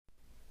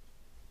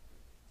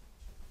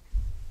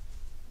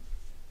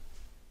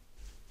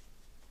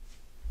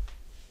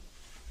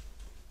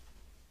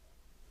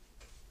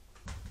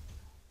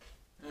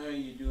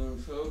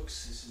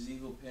folks, this is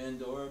Eagle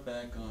Pandora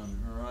back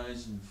on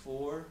Horizon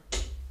 4.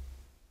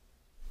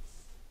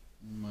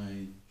 In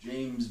my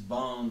James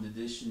Bond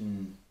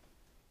edition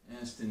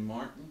Aston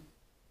Martin.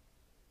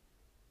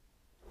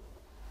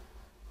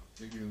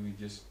 Figured we'd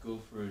just go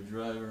for a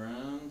drive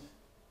around.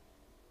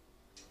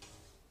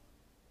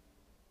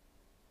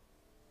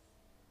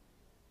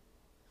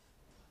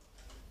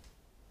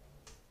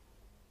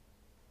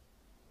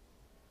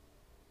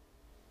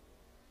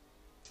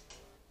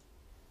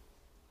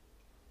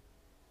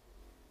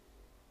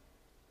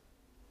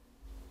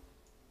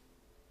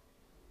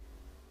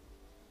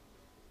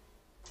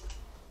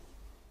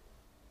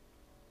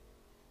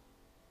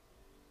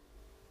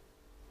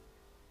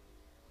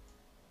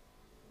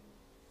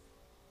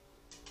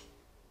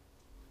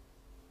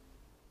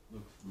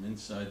 From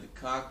inside the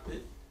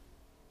cockpit.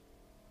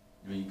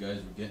 You know, you guys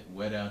were getting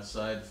wet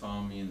outside,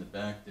 following me in the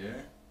back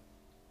there.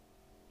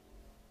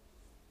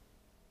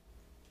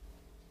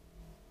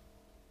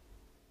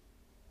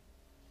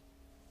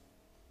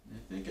 And I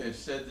think I've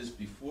said this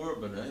before,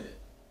 but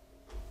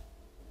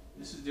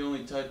this is the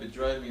only type of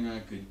driving I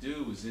could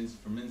do was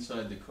from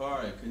inside the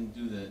car. I couldn't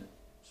do that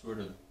sort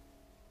of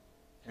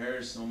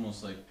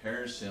almost like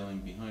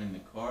parasailing behind the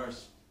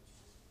cars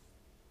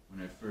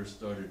when I first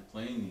started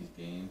playing these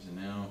games, and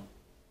now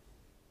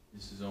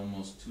this is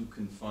almost too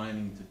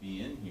confining to be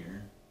in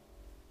here.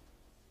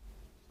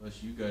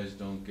 Plus you guys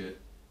don't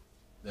get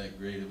that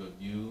great of a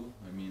view.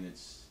 I mean,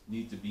 it's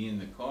neat to be in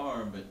the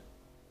car, but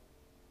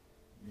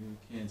you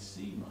can't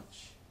see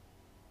much.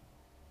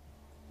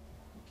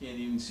 You can't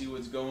even see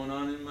what's going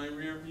on in my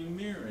rear view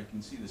mirror. I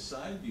can see the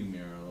side view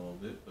mirror a little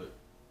bit, but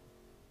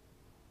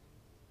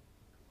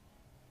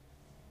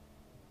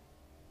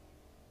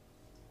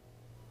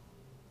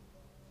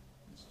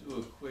let's do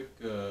a quick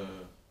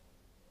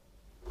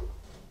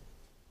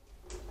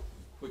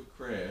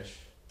crash.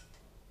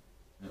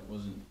 That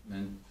wasn't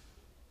meant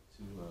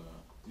to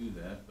do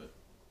that, but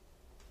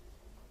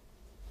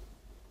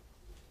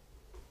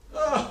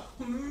oh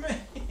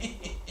man!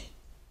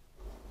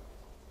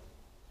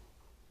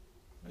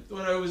 I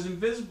thought I was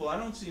invisible. I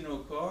don't see no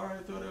car.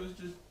 I thought I was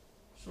just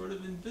sort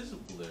of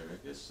invisible there.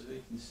 I guess so they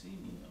can see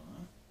me though,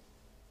 huh?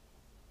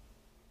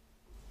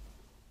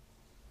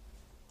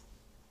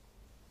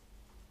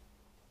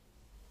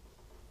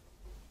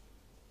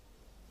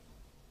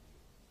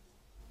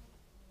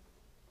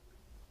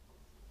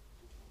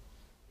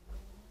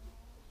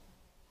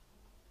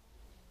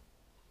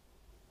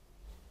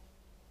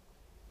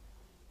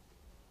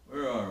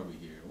 Where are we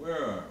here?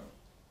 Where are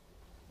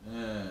we?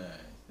 I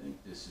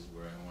think this is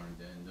where I wanted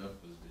to end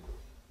up, was the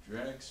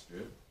drag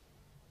strip.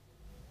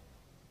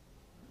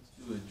 Let's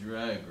do a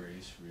drag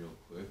race real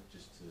quick,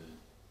 just to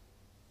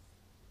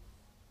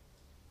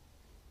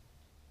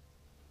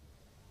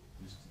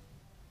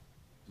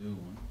do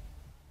one.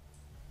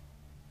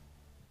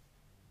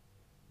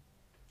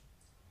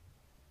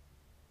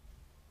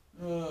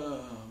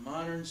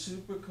 Modern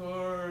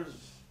supercars,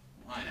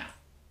 why not?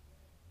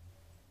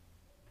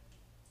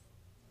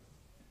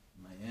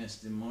 My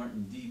Aston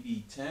Martin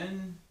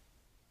DB10.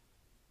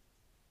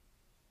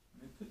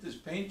 I put this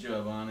paint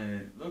job on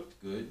and it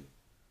looked good.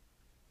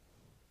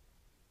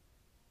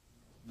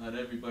 Not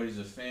everybody's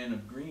a fan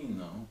of green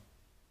though.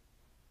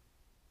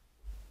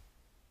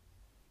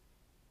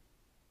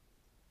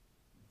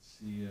 Let's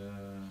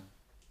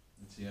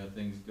see how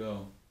things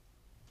go.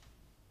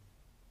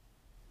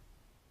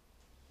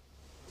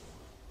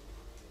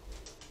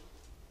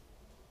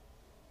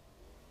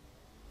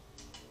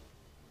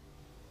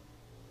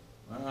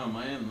 Wow, am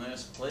I in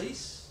last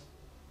place?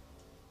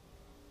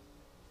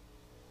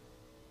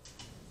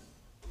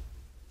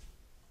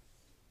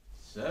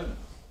 Seventh.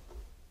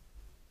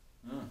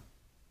 Huh.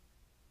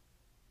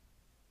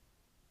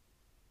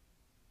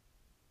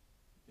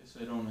 Guess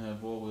I don't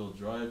have all-wheel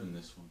drive in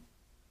this one.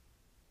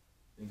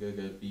 I think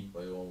I got beat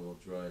by all-wheel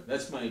drive.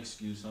 That's my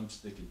excuse. I'm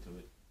sticking to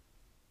it.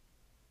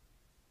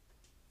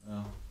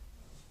 Well,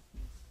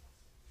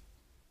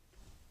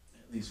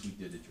 at least we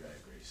did a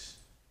drag race.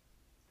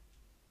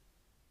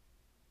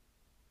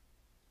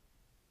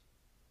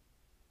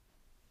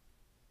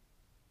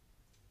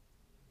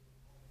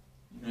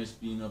 Nice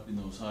being up in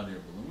those hot air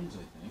balloons,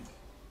 I think.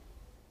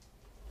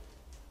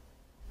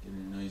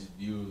 Getting a nice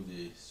view of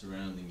the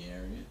surrounding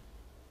area.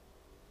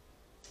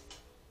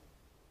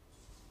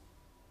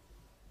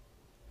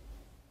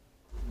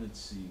 Let's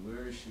see,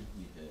 where should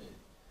we head?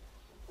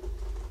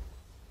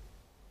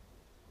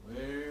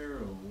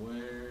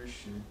 Where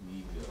should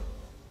we go?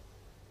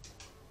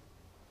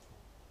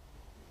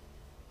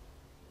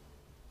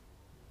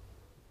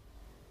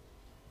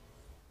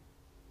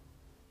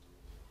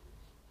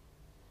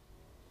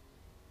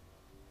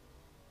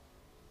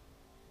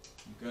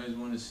 You guys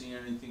want to see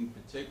anything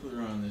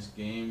particular on this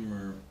game,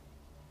 or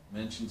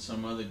mention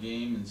some other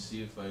game and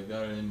see if I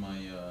got it in my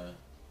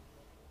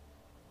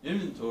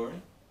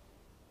inventory?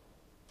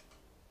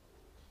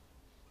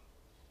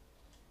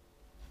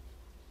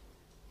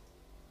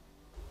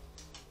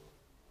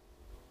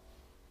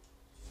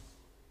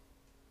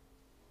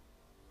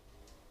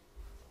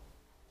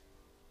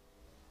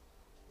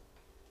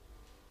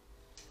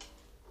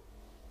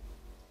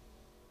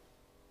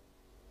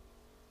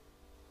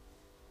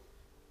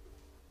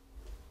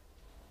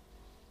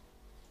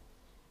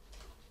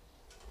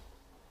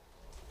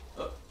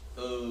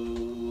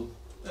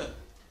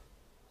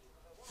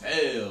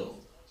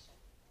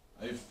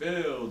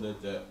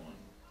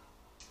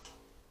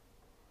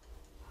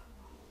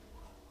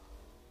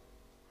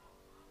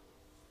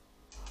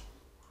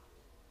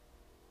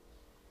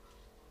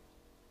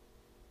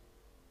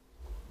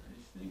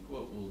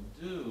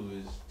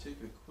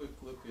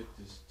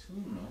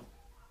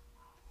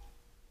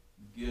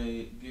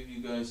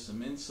 guys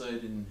some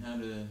insight in how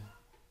to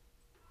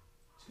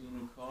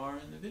tune a car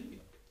in the video.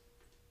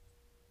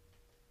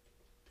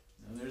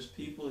 Now there's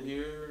people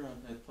here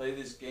that play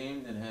this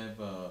game that have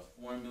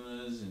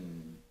formulas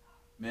and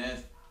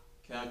math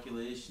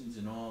calculations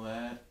and all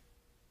that.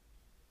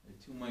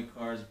 I tune my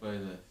cars by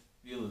the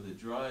feel of the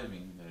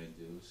driving that I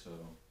do, so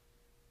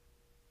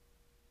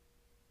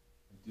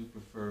I do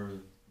prefer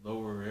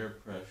lower air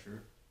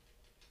pressure.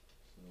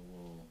 So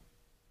we'll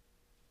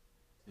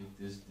take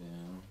this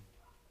down.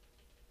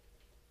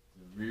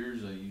 The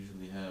rears I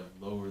usually have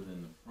lower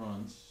than the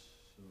fronts,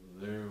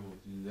 so there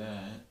we'll do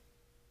that.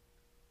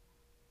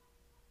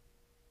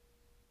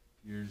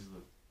 Gears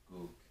look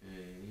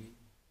okay.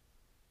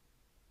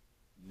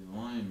 The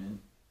alignment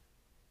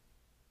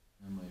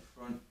and my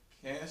front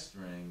caster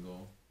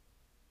angle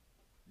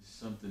is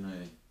something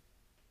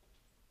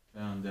I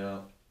found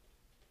out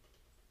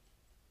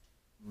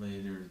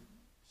later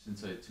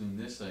since I tuned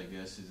this, I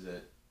guess, is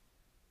that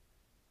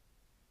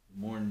the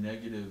more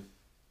negative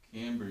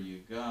camber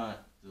you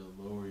got, the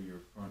lower your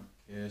front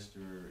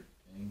caster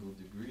angle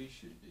degree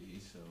should be.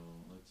 So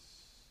let's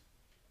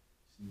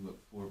see what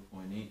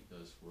 4.8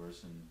 does for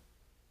us. And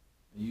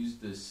I used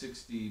the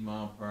 60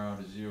 mile per hour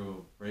to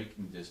 0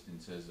 braking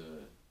distance as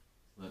a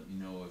let me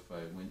know if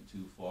I went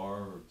too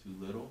far or too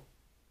little.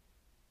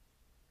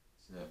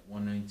 It's at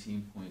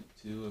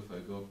 119.2. If I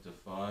go up to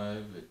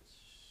 5,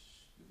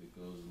 if it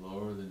goes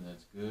lower, then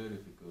that's good.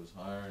 If it goes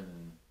higher,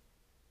 then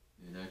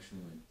it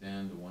actually went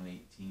down to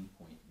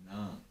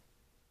 118.9.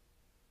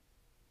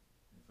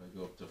 If I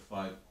go up to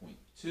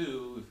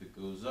 5.2, if it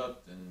goes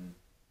up, then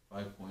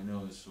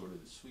 5.0 is sort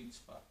of the sweet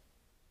spot,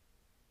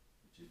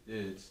 which it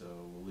did, so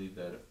we'll leave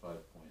that at 5.0.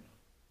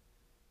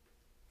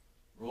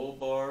 Roll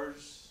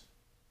bars.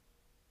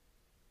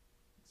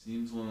 It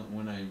seems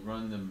when I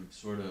run them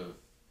sort of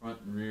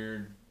front and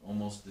rear,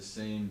 almost the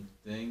same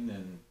thing,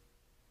 then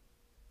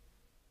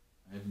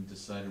I haven't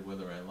decided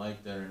whether I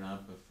like that or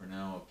not, but for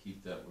now I'll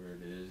keep that where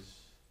it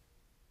is.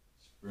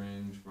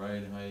 Springs,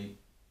 ride height,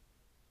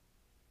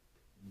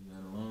 leave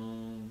that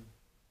alone.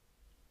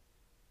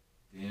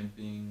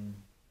 Damping.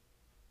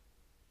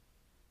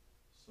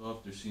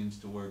 Softer seems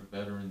to work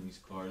better in these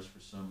cars for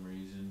some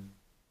reason.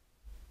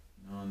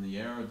 Now on the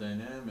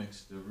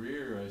aerodynamics, the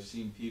rear, I've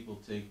seen people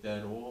take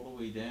that all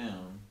the way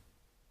down.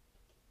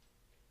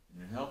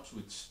 And it helps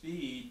with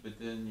speed, but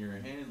then your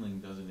handling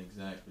doesn't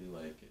exactly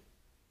like it.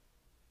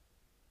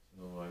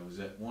 So I was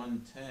at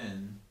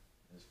 110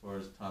 as far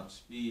as top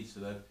speed,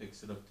 so that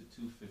picks it up to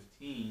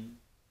 215.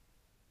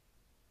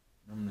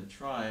 I'm going to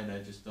try it, I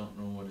just don't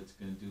know what it's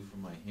going to do for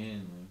my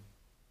handling.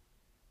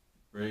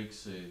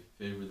 Brakes, I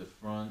favor the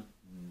front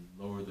and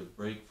lower the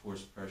brake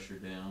force pressure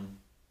down,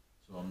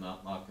 so I'm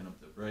not locking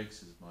up the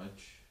brakes as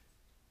much.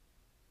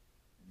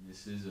 And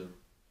this is a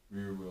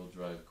rear wheel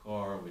drive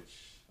car,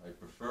 which I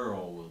prefer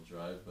all wheel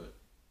drive, but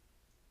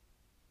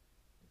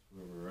that's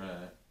where we're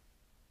at.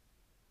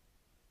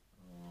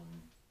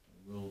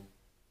 I will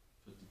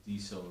put the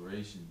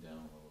deceleration down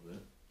a little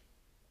bit.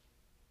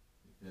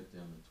 Take that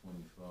down to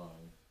 25.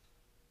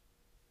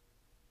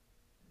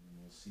 And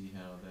we'll see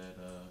how that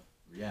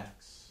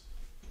reacts.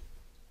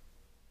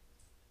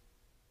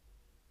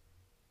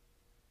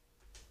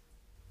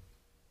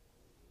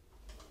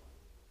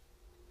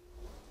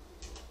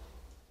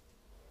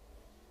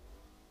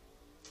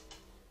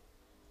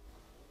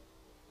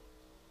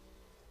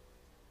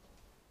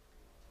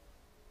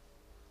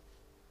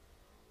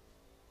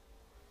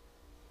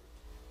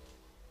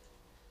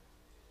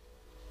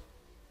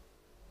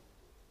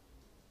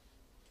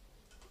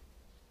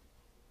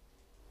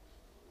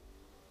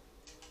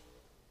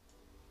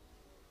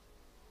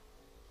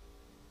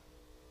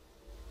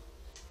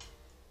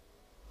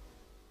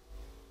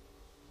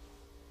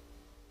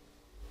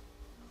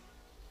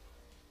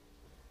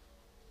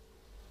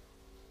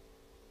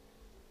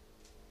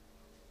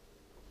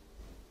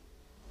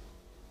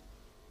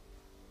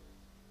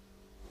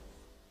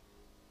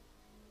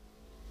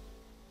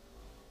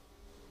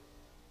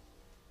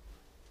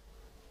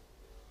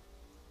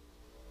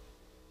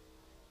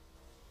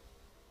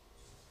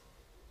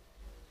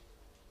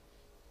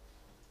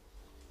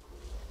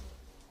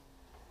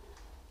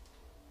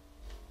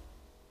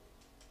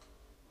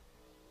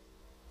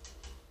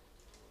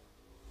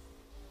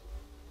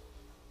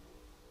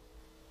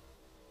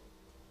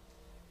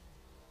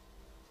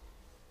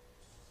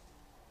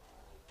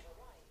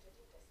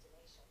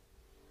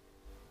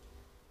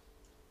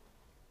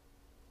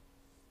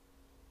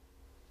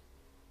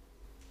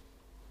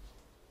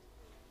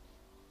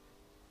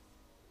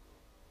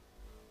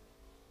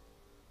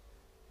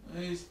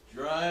 Nice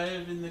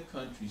drive in the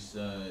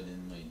countryside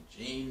in my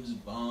James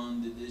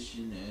Bond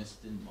edition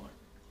Aston Martin.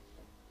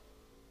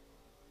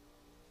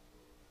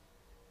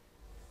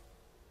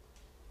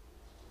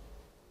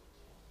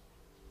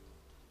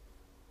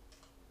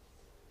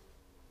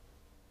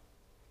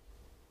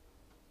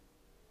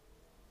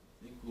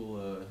 I think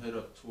we'll head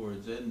up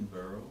towards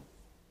Edinburgh,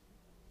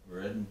 or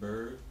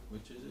Edinburgh,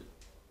 which is it?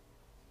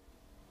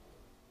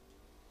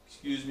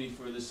 Excuse me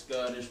for the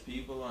Scottish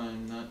people,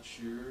 I'm not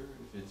sure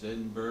if it's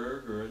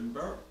Edinburgh or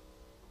Edinburgh.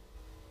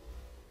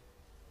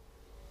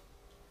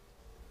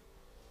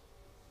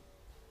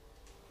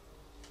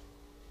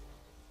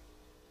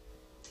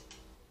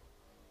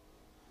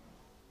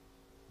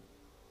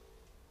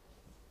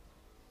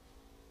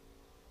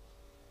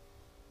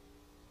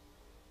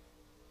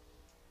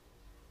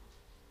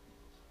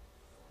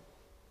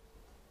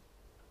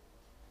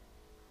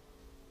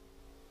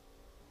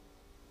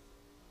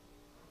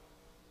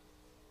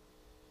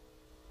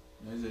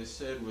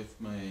 said, with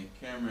my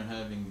camera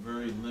having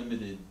very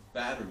limited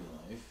battery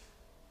life,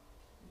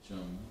 which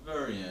I'm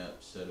very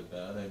upset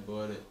about. I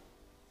bought it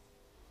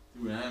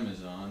through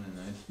Amazon and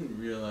I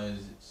didn't realize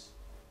it's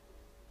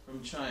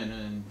from China,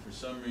 and for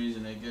some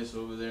reason, I guess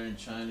over there in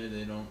China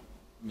they don't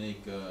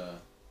make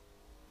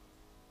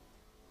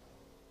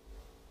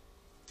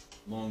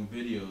long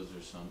videos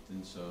or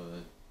something, so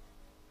that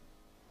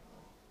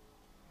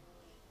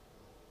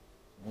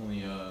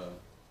only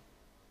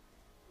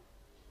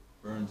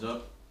burns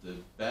up the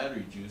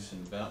battery juice in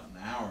about an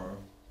hour,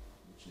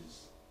 which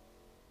is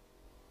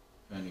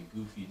kind of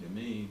goofy to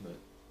me, but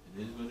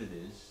it is what it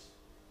is.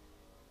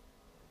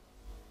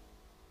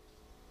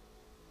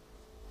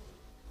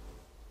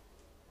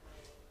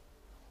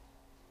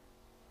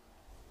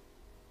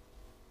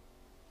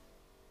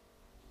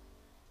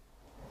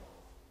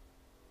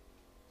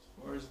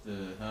 As far as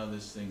how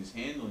this thing's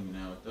handling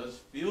now, it does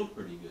feel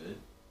pretty good.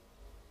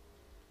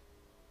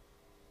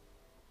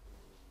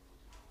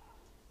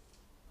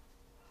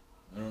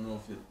 I don't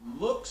know if it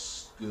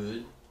looks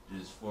good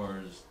as far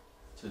as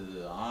to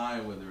the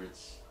eye, whether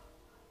it's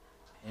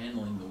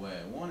handling the way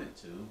I want it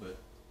to, but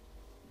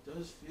it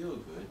does feel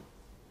good.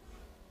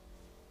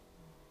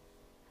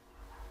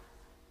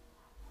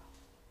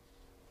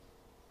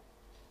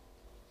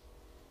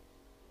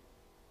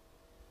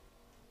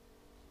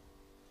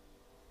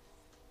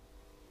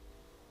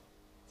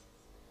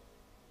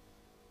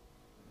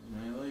 And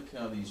I like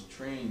how these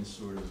trains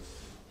sort of,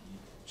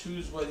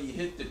 choose whether you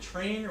hit the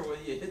train or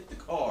whether you hit the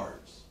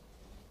cars.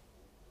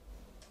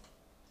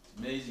 It's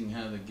amazing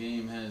how the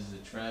game has the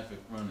traffic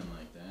running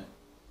like that.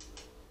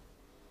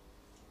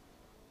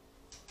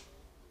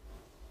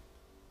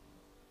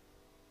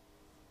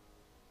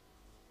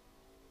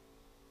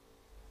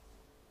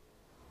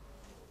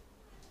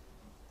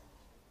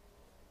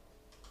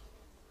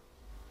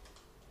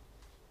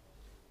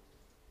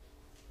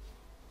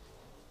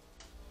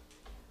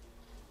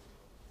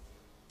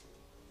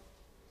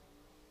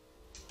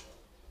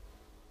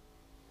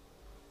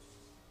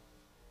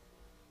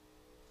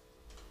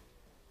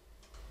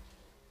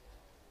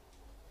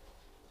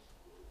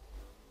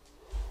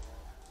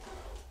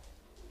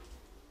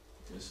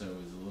 Guess I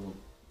was a little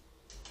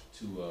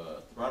too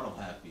throttle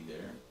happy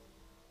there.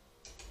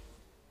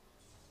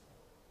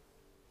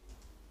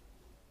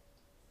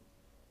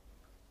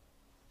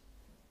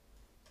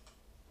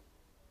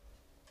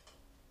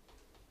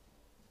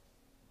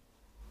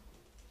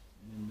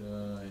 And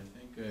I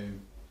think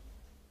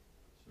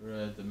I sort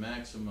of at the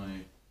max of my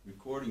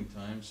recording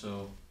time,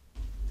 so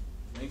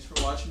thanks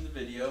for watching the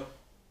video.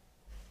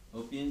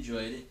 Hope you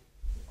enjoyed it.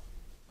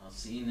 I'll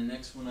see you in the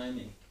next one I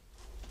make.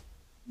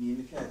 Me and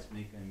the cats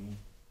make, I mean.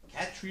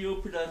 Cat Trio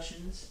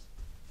Productions.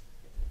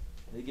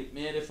 They get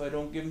mad if I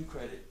don't give them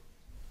credit.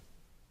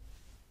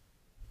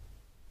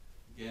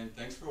 Again,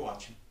 thanks for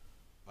watching.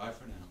 Bye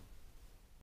for now.